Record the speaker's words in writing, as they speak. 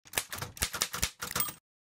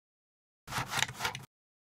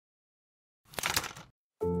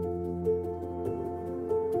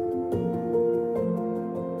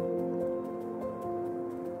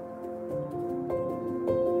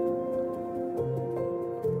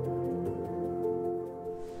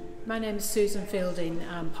My name is Susan Fielding.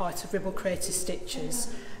 I'm part of Ribble Creative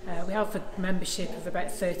Stitches. We have a membership of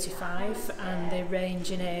about 35 and they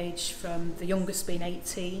range in age from the youngest being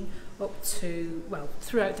 18 up to, well,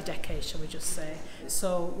 throughout the decade, shall we just say.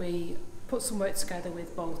 So we put some work together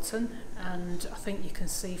with Bolton, and I think you can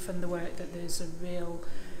see from the work that there's a real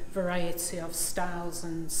variety of styles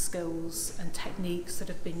and skills and techniques that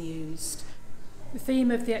have been used. The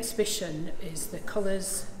theme of the exhibition is the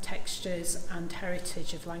colours, textures and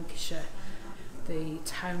heritage of Lancashire. The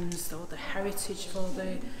towns, or the heritage of all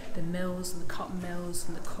the mills and the cotton mills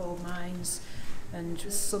and the coal mines. And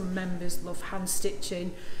some members love hand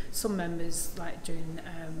stitching, some members like doing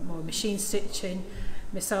more machine stitching.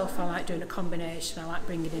 Myself, I like doing a combination. I like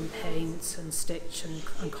bringing in paint and stitch and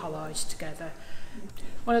collage together.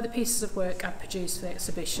 One of the pieces of work I produced for the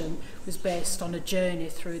exhibition was based on a journey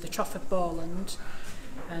through the Trough of Bolton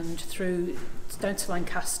and through down to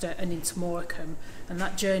Lancaster and into Morecambe, and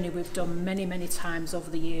that journey we've done many times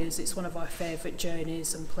over the years. It's one of our favourite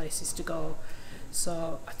journeys and places to go.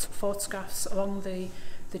 So I took photographs along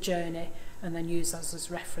the journey and then used that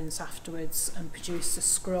as reference afterwards and produced a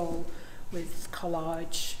scroll with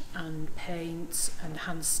collage and paint and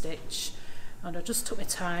hand stitch. And I just took my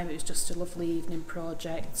time. It was just a lovely evening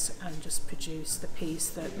project, and just produced the piece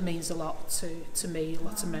that means a lot to me, a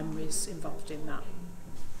lot of memories involved in that.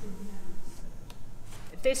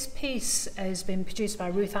 This piece has been produced by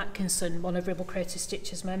Ruth Atkinson, one of Ribble Creative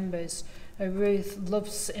Stitches members. Ruth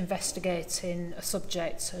loves investigating a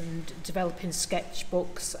subject and developing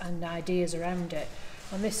sketchbooks and ideas around it.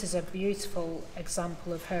 And this is a beautiful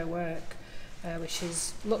example of her work, where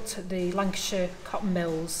she's looked at the Lancashire cotton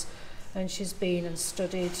mills, and she's been and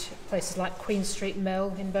studied places like Queen Street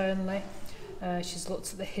Mill in Burnley. She's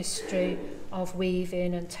looked at the history of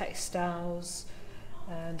weaving and textiles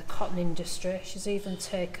and the cotton industry. She's even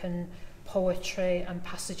taken poetry and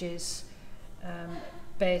passages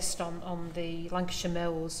based on the Lancashire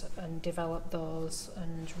mills and developed those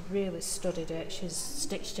and really studied it. She's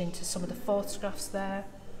stitched into some of the photographs there,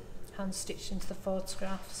 hand stitched into the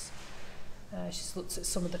photographs. She's looked at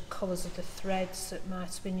some of the colours of the threads that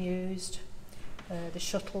might have been used, the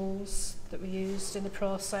shuttles that were used in the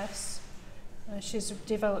process. She's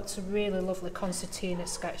developed a really lovely concertina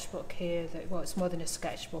sketchbook here. Well, it's more than a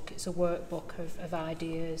sketchbook, it's a workbook of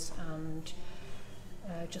ideas and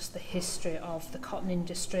just the history of the cotton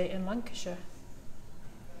industry in Lancashire.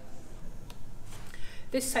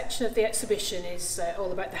 This section of the exhibition is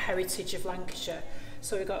all about the heritage of Lancashire.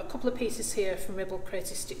 So we've got a couple of pieces here from Ribble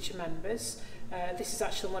Creative Stitcher members. This is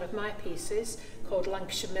actually one of my pieces called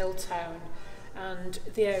Lancashire Milltown, and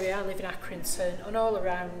the area I live in Accrington and all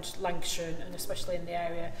around Lancashire, and especially in the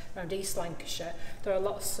area around East Lancashire, there are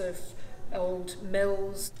lots of old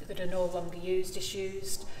mills that are no longer used,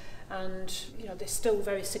 disused, and there's still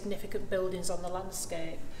very significant buildings on the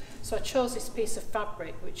landscape. So I chose this piece of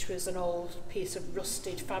fabric, which was an old piece of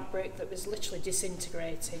rusted fabric that was literally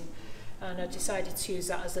disintegrating, and I decided to use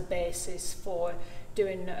that as a basis for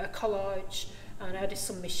doing a collage, and I added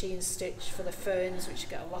some machine stitch for the ferns, which you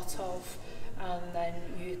get a lot of, and then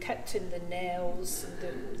you kept in the nails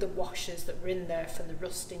and the washers that were in there from the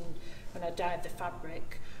rusting when I dyed the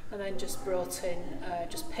fabric, and then just brought in,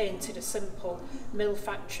 just painted a simple mill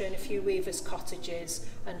factory and a few weavers' cottages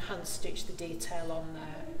and hand stitched the detail on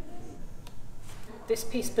there. This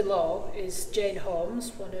piece below is Jane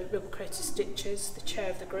Holmes, one of Ribble Creative Stitches, the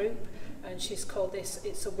chair of the group, and she's called this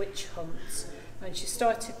It's a Witch Hunt. And she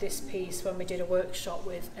started this piece when we did a workshop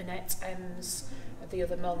with Annette Ems the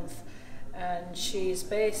other month, and she's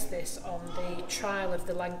based this on the trial of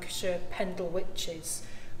the Lancashire Pendle witches,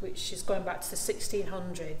 which is going back to the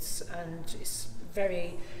 1600s, and it's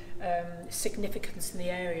very significant in the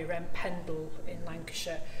area around Pendle in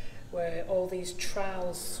Lancashire, where all these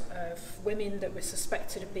trials of women that were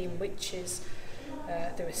suspected of being witches,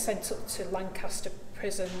 they were sent up to Lancaster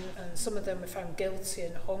prison, and some of them were found guilty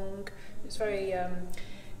and hung. It's very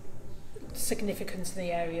significant in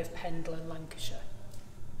the area of Pendle and Lancashire.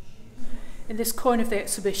 In this corner of the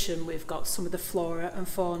exhibition, we've got some of the flora and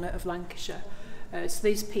fauna of Lancashire. So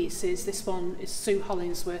these pieces, this one is Sue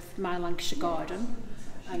Hollingsworth, My Lancashire Garden,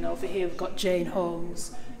 and over here we've got Jane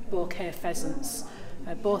Holmes, Bouquet Pheasants.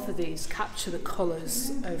 Both of these capture the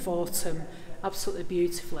colours of autumn absolutely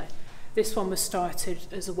beautifully. This one was started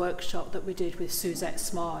as a workshop that we did with Suzette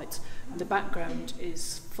Smart, and the background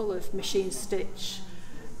is full of machine stitch,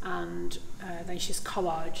 and then she's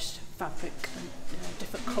collaged fabric and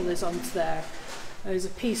different colours onto there. There's a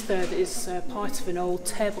piece there that is part of an old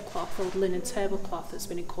tablecloth, old linen tablecloth that's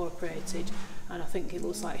been incorporated, and I think it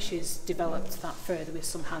looks like she's developed that further with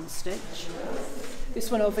some hand stitch. This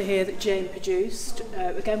one over here that Jane produced,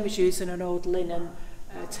 again was using an old linen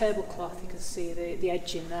tablecloth. You can see the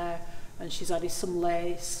edging there, and she's added some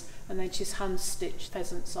lace, and then she's hand stitched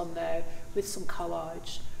pheasants on there with some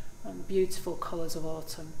collage and beautiful colours of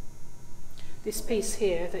autumn. This piece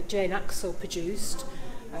here that Jane Axel produced,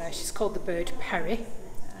 she's called the bird Perry,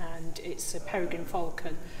 and it's a peregrine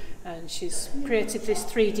falcon, and she's created this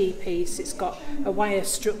 3D piece. It's got a wire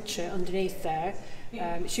structure underneath there.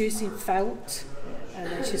 It's using felt, and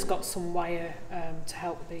then she's got some wire to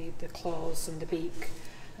help the claws and the beak,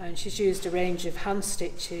 and she's used a range of hand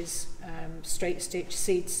stitches, straight stitch,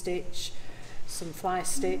 seed stitch, some fly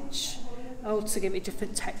stitch, all to give it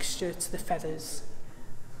different texture to the feathers.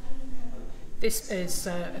 This is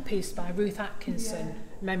a piece by Ruth Atkinson,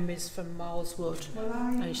 Memories from Mall's Wood,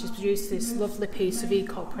 and she's produced this lovely piece of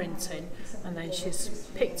eco printing, and then she's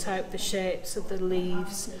picked out the shapes of the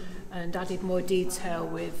leaves and added more detail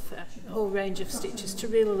with a whole range of stitches to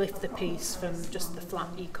really lift the piece from just the flat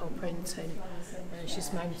eco printing. And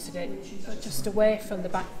she's mounted it just away from the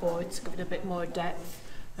backboard to give it a bit more depth,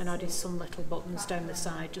 and added some little buttons down the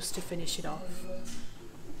side just to finish it off.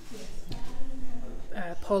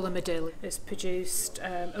 Paula Medill has produced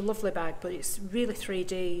a lovely bag, but it's really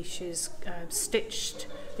 3D. She's stitched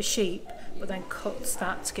the sheep, but then cuts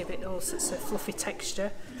that to give it all sorts of fluffy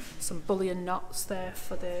texture. Some bullion knots there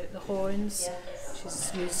for the horns.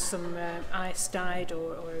 She's used some ice dyed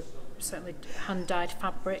or certainly hand dyed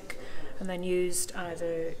fabric, and then used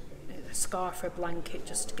either a scarf or a blanket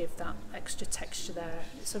just to give that extra texture there.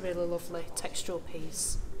 It's a really lovely textural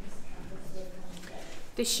piece.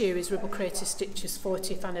 This year is Ribble Creative Stitch's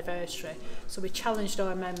 40th anniversary, so we challenged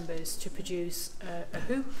our members to produce a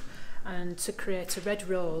hoop and to create a red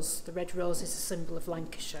rose. The red rose is a symbol of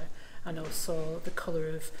Lancashire, and also the colour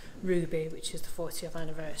of ruby, which is the 40th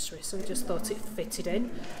anniversary. So we just thought it fitted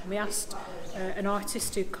in. And we asked an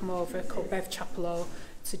artist who'd come over called Bev Chapelot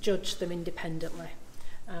to judge them independently.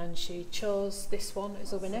 And she chose this one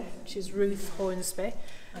as a winner, which is Ruth Hornsby,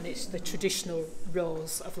 and it's the traditional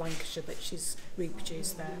rose of Lancashire that she's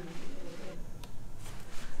reproduced there.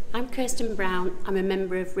 I'm Kirsten Brown. I'm a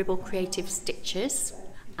member of Ribble Creative Stitchers,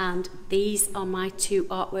 and these are my two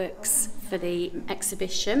artworks for the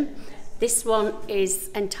exhibition. This one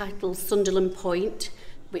is entitled Sunderland Point,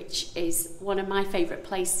 which is one of my favourite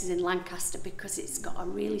places in Lancaster because it's got a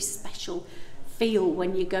really special feel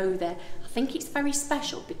when you go there. I think it's very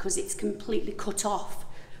special because it's completely cut off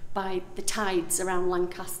by the tides around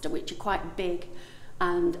Lancaster, which are quite big,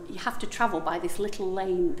 and you have to travel by this little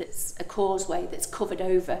lane that's a causeway that's covered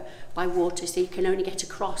over by water, so you can only get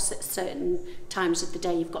across at certain times of the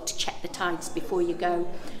day. You've got to check the tides before you go.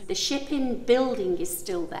 The shipping building is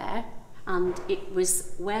still there, and it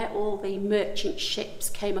was where all the merchant ships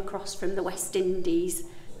came across from the West Indies.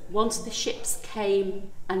 Once the ships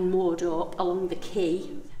came and moored up along the quay,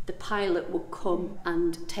 the pilot would come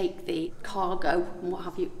and take the cargo and what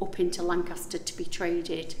have you up into Lancaster to be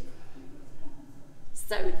traded.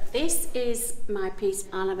 So this is my piece,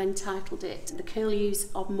 and I've entitled it The Curlews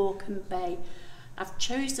of Morecambe Bay. I've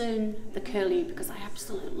chosen the curlew because I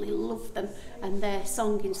absolutely love them, and their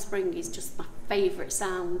song in spring is just my favourite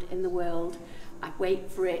sound in the world. I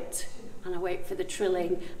wait for it, and I wait for the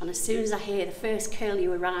trilling, and as soon as I hear the first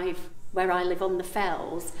curlew arrive where I live on the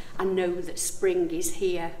fells, I know that spring is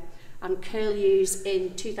here. And curlews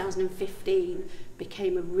in 2015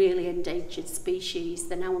 became a really endangered species.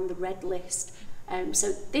 They're now on the red list.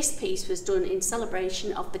 So this piece was done in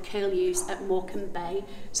celebration of the curlews at Morecambe Bay.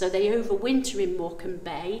 So they overwinter in Morecambe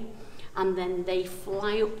Bay, and then they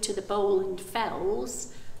fly up to the Bolton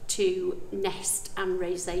Fells to nest and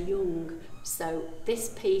raise their young. So this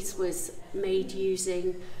piece was made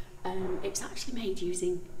using, it's actually made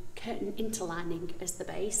using curtain interlining as the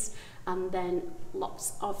base, and then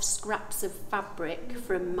lots of scraps of fabric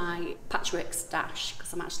from my patchwork stash,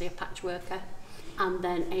 because I'm actually a patchworker, and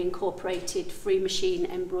then I incorporated free machine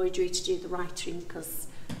embroidery to do the writing because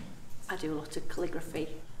I do a lot of calligraphy.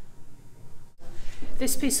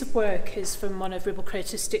 This piece of work is from one of Ribble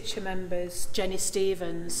Creative Stitcher members, Jenny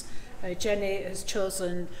Stevens. Jenny has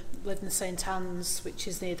chosen Lytham St Anne's, which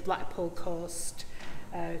is near the Blackpool coast,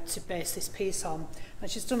 to base this piece on.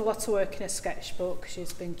 And she's done a lot of work in her sketchbook.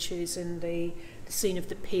 She's been choosing the scene of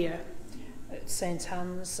the pier at St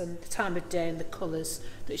Anne's and the time of day and the colours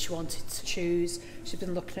that she wanted to choose. She's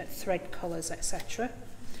been looking at thread colours, etc.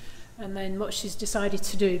 And then what she's decided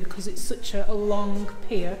to do, because it's such a long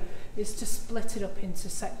pier, is to split it up into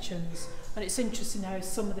sections. And it's interesting how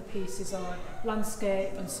some of the pieces are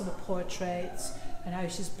landscape and some are portraits, and how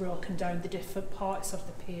she's broken down the different parts of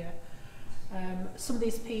the pier. Some of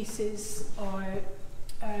these pieces are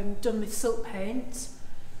done with silk paint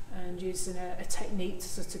and using a technique to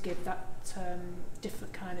sort of give that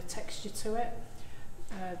different kind of texture to it.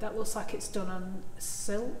 That looks like it's done on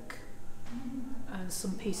silk and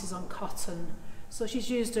some pieces on cotton. So she's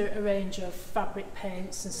used a range of fabric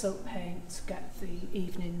paints and silk paint to get the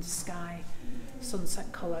evening sky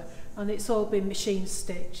sunset colour, and it's all been machine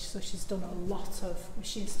stitched, so she's done a lot of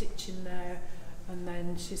machine stitching there, and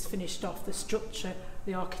then she's finished off the structure,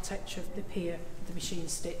 the architecture of the pier, the machine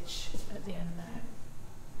stitch at the end there.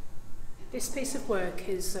 This piece of work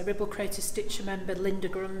is a Ribble Creative Stitcher member Linda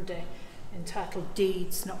Grundy, entitled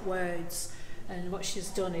Deeds Not Words, and what she's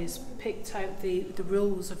done is picked out the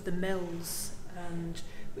rules of the mills, and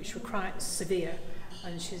which were quite severe,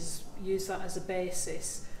 and she's used that as a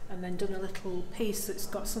basis and then done a little piece that's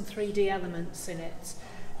got some 3D elements in it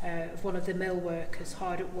of one of the mill workers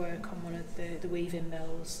hard at work on one of the weaving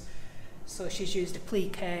mills. So she's used a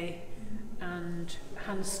plique and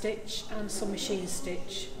hand stitch and some machine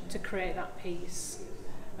stitch to create that piece.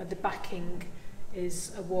 And the backing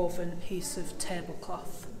is a woven piece of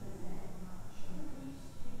tablecloth.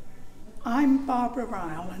 I'm Barbara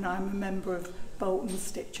Ryle and I'm a member of Bolton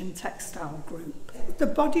Stitch and Textile Group. The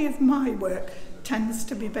body of my work tends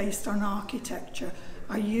to be based on architecture.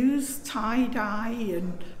 I use tie-dye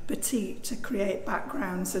and batik to create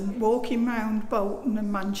backgrounds, and walking around Bolton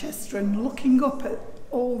and Manchester and looking up at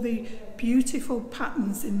all the beautiful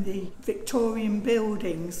patterns in the Victorian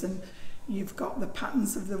buildings, and you've got the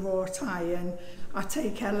patterns of the wrought iron. I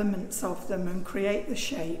take elements of them and create the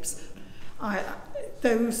shapes.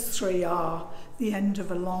 Those three are the end of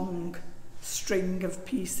a long string of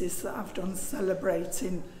pieces that I've done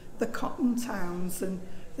celebrating the cotton towns and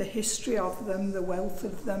the history of them, the wealth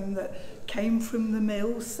of them that came from the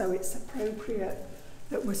mills, so it's appropriate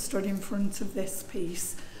that we're stood in front of this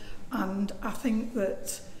piece. And I think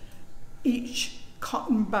that each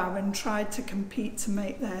cotton baron tried to compete to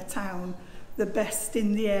make their town the best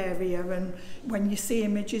in the area, and when you see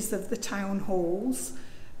images of the town halls,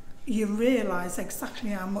 you realise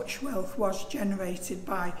exactly how much wealth was generated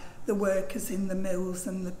by the workers in the mills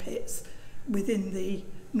and the pits within the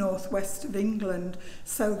northwest of England.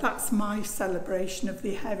 So that's my celebration of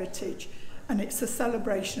the heritage, and it's a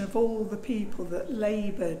celebration of all the people that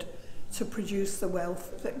laboured to produce the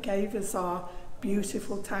wealth that gave us our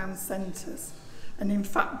beautiful town centres. And in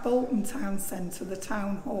fact, Bolton Town Centre, the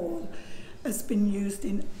town hall, has been used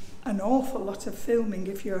in an awful lot of filming.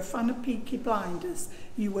 If you're a fan of Peaky Blinders,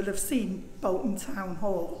 you will have seen Bolton Town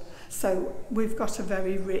Hall. So we've got a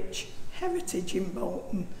very rich heritage in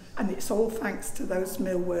Bolton, and it's all thanks to those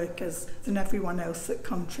mill workers and everyone else that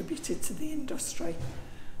contributed to the industry.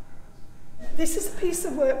 This is a piece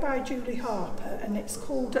of work by Julie Harper, and it's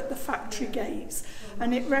called At the Factory Gates,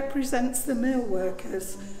 and it represents the mill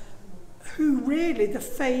workers who really the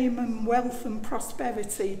fame and wealth and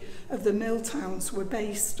prosperity of the mill towns were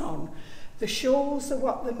based on. The shawls are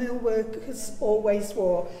what the mill workers always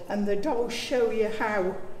wore, and the dolls show you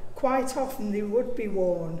how quite often they would be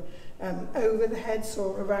worn over the heads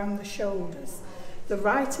or around the shoulders. The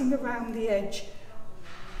writing around the edge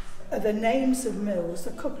are the names of mills.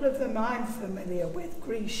 A couple of them I'm familiar with,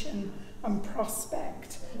 Grecian and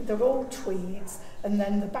Prospect. They're all tweeds, and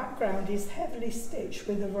then the background is heavily stitched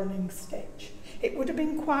with a running stitch. It would have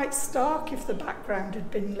been quite stark if the background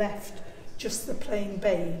had been left just the plain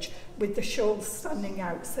beige with the shawls standing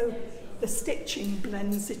out, so the stitching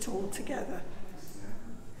blends it all together.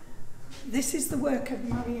 This is the work of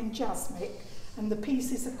Marion Jasmick, and the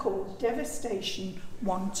pieces are called Devastation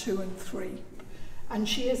 1, 2 and 3. And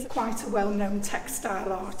she is quite a well-known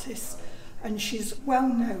textile artist, and she's well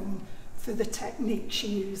known for the technique she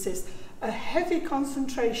uses. A heavy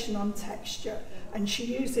concentration on texture, and she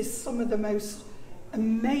uses some of the most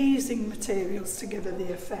amazing materials to give her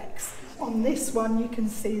the effects. On this one you can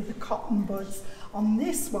see the cotton buds. On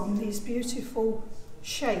this one, these beautiful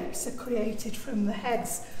shapes are created from the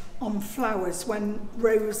heads on flowers. When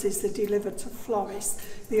roses are delivered to florists,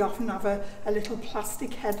 they often have a little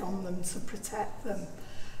plastic head on them to protect them.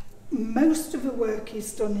 Most of the work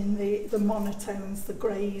is done in the monotones, the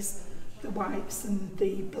greys, the whites and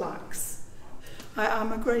the blacks.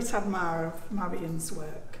 I'm a great admirer of Marion's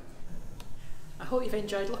work. I hope you've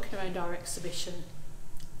enjoyed looking around our exhibition.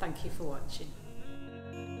 Thank you for watching.